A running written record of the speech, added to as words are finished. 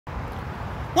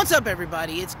What's up,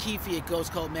 everybody? It's Keefe at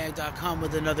GhostCultMag.com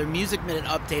with another Music Minute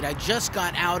update. I just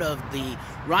got out of the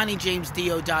Ronnie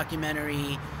Dio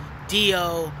documentary,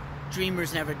 Dio,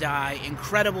 Dreamers Never Die.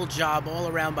 Incredible job all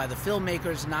around by the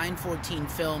filmmakers, 914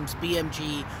 Films,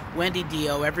 BMG, Wendy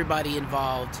Dio, everybody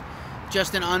involved.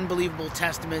 Just an unbelievable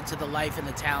testament to the life and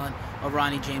the talent of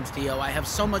Ronnie Dio. I have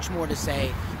so much more to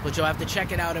say, but you'll have to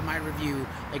check it out in my review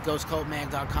at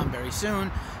GhostCultMag.com very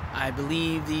soon. I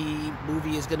believe the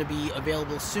movie is going to be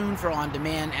available soon for on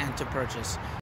demand and to purchase.